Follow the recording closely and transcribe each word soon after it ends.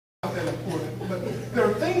that important, but there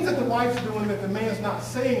are things that the wife's doing that the man's not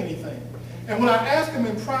saying anything. And when I ask them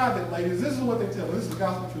in private, ladies, this is what they tell me. This is the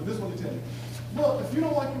gospel truth. This is what they tell me. Well, if you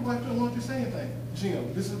don't like your wife, don't want you to say anything.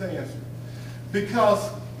 Jim, this is the answer.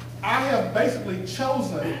 Because I have basically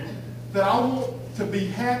chosen that I want to be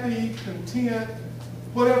happy, content,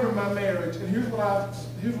 whatever in my marriage. And here's what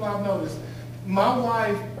I've noticed. My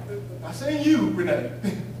wife, I say you, Renee,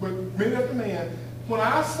 but men after man, when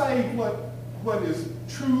I say what is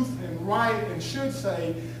truth and right and should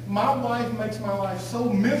say, my wife makes my life so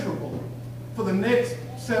miserable for the next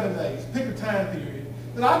 7 days, pick a time period,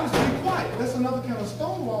 that I just be quiet. That's another kind of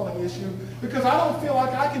stonewalling issue because I don't feel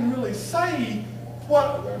like I can really say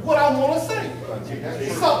what I want to say.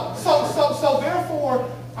 So therefore,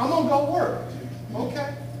 I'm going to go work.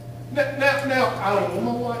 Okay? Now, I don't know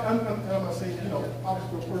my wife. I'm not saying,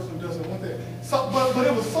 obviously a person who doesn't want that. So, but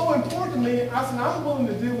it was so important to me. I said, I'm willing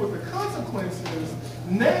to deal with the consequences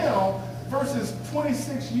now versus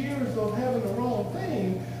 26 years of having the wrong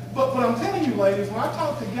thing. But I'm telling you, ladies, when I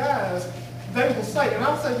talk to guys, they will say, and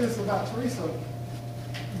I'll say this about Teresa,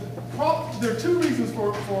 there are two reasons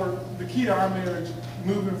for the key to our marriage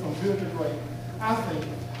moving from good to great. I think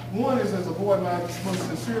one is, as a boy, my most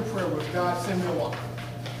sincere prayer was, God, send me a wife.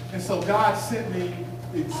 And so God sent me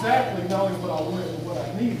exactly not only what I wanted, but what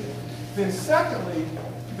I needed. Then secondly,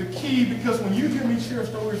 the key, because when you hear me share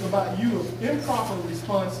stories about you of improper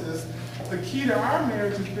responses, the key to our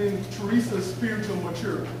marriage has been Teresa's spiritual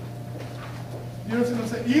maturity. You know what I'm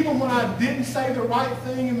saying? Even when I didn't say the right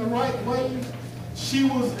thing in the right way, she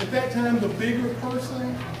was, at that time, the bigger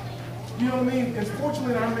person. You know what I mean? And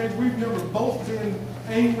fortunately in our marriage, we've never both been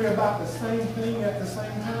angry about the same thing at the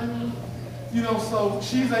same time. So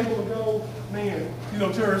she's able to go, man,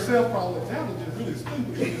 to herself probably, that was just really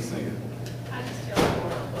stupid, you just saying. I just tell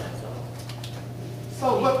him that's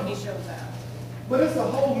all. So, he shows out. But it's a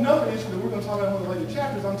whole nother issue that we're going to talk about in one of the later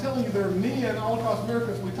chapters. I'm telling you, there are men all across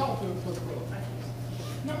America, as we talk to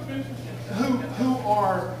who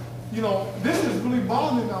are, this is really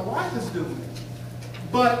bothering me. My wife is doing it.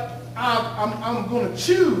 But I'm going to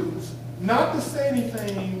choose not to say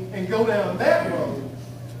anything and go down that road,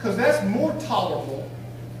 because that's more tolerable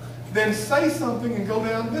than say something and go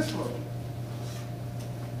down this road.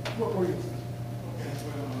 What were you saying? Okay,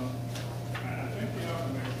 well, I think the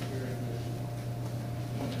argument is very good.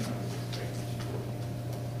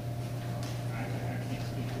 I can't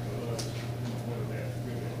speak to the others, whether that's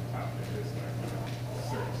really a topic that is like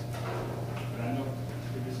search. But I know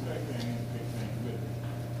the respect thing is a big thing with it.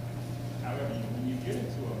 However, when you get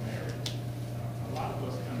into a marriage, a lot of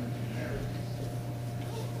us come into marriages,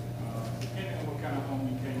 depending on what kind of home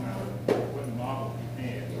you came out of, what model you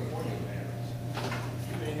had before your marriage,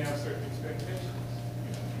 you may have certain expectations.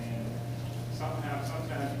 And sometimes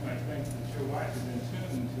you might think that your wife is in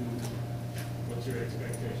tune to what your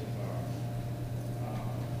expectations are.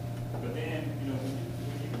 But then, when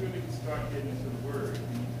you really start getting into the Word,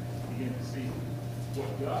 you begin to see what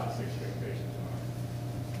God's expectations are.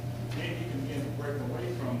 Then you can begin to break away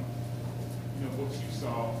from, what you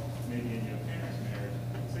saw maybe in your parents' marriage.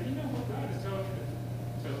 So what God has told you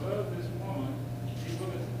to love this woman, be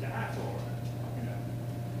willing to die for her.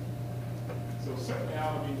 So certainly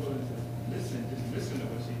I would be willing to just listen to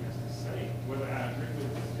what she has to say, whether I agree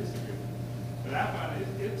with it or disagree. But I find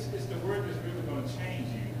it's the word that's really going to change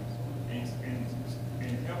you and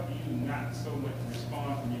help you not so much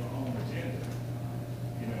respond from your own agenda.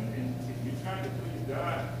 And if you're trying to please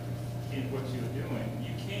God in what you're doing,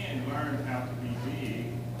 you can learn how to be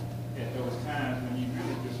big at those times when you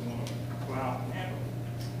really just want to plow the handle.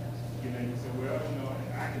 You say, well,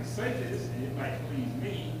 I can say this and it might please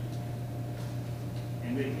me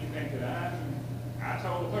and make me think that I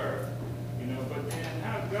told her, but then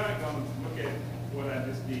how's God going to look at what I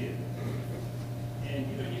just did? And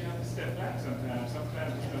you have to step back sometimes.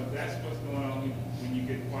 Sometimes, that's what's going on when you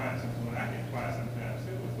get quiet. Sometimes when I get quiet sometimes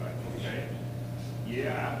too, it's like, okay,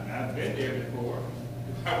 yeah, I've been there before.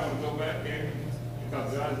 I want to go back there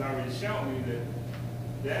because God has already shown me that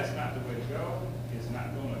that's not the way to go. It's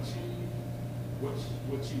not going to achieve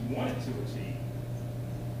what you wanted to achieve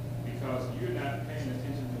because you're not paying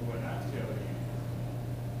attention to what I'm telling you.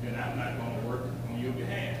 Then I'm not going to work on your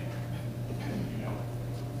behalf.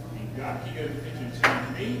 And God can get a picture and change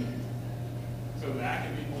me so that I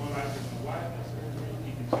can be more like my wife. He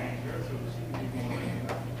can change her so that she can be more like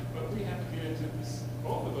me. But we have to get into this.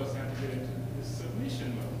 Both of us have to get into this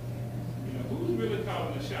submission mode. Who's really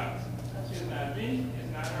calling the shots? It's not me,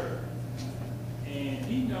 it's not her. And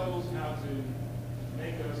he knows how to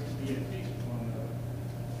make us be at peace with one another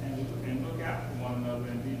and look out for one another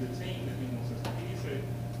and be the team that he wants us to be. He said,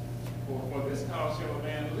 for this cause shall a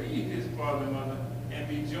man leave father and mother, and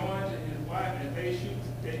be joined to his wife, and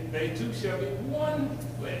they two shall be one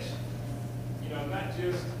flesh. You know, not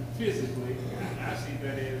just physically. I see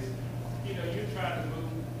that as, you know, you're trying to move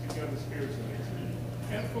together spiritually.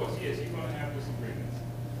 And of course, yes, you're going to have disagreements.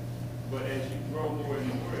 But as you grow more in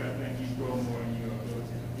the Word, I think you grow more in your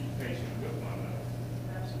ability to be patient with one another.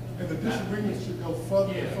 And the disagreements should go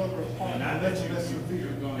further and further apart, And I and bet less and less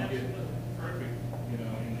severe. you're going to get perfect, you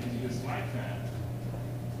know, in this lifetime.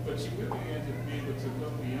 But you will begin to be able to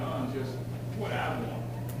look beyond just what I want.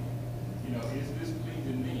 You know, is this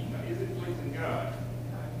pleasing me? Now, is it pleasing God?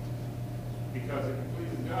 Because if it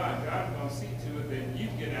pleases God, God's going to see to it that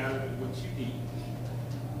you get out of it what you need.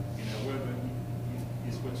 You know, whether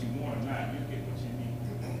it's what you want or not, you get what you need.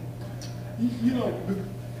 You know,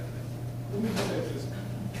 let me just say this.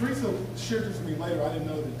 Teresa shared this with me later, I didn't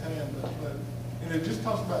know at the time, but and it just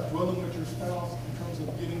talks about dwelling with your spouse in terms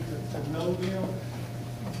of getting to know them.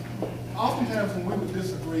 Oftentimes when we would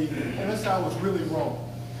disagree, and this I was really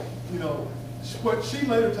wrong, you know, what she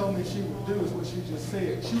later told me she would do is what she just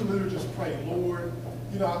said. She would literally just pray, Lord,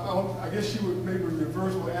 you know, I guess she would maybe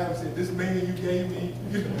reverse what Adam said, this man you gave me,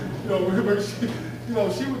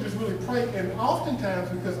 she would just really pray. And oftentimes,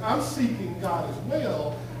 because I'm seeking God as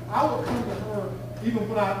well, I would come to her, even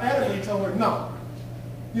when I adamantly told her, no.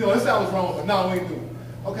 You know, this I was wrong, but no, we ain't doing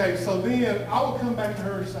it. Okay, so then I would come back to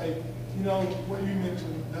her and say, you know, what you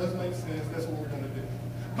mentioned does make sense, that's what we're going to do.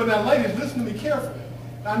 But now, ladies, listen to me carefully.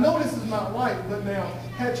 I know this is not right, but now,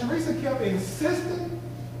 had Teresa kept insisting,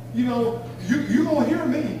 you know, you're going to hear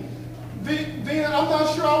me, then I'm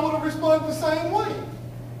not sure I would have responded the same way.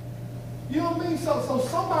 You know what I mean? So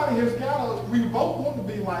somebody has got to, we both want to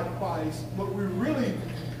be like Christ, but we really,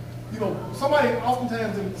 you know, somebody,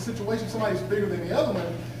 oftentimes in situations, somebody's bigger than the other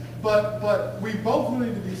one, but we both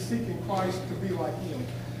really need to be seeking Christ to be like him.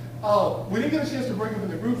 We didn't get a chance to bring him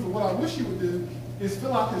in the group, so what I wish you would do is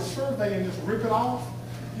fill out this survey and just rip it off.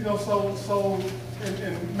 You know,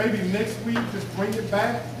 and maybe next week just bring it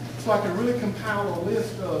back so I can really compile a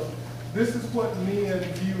list of this is what men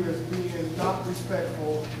view as being not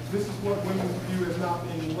respectful. This is what women view as not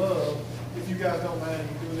being loved. If you guys don't mind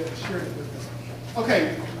doing that and sharing it with us.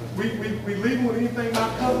 Okay, we leaving with anything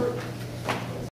not covered?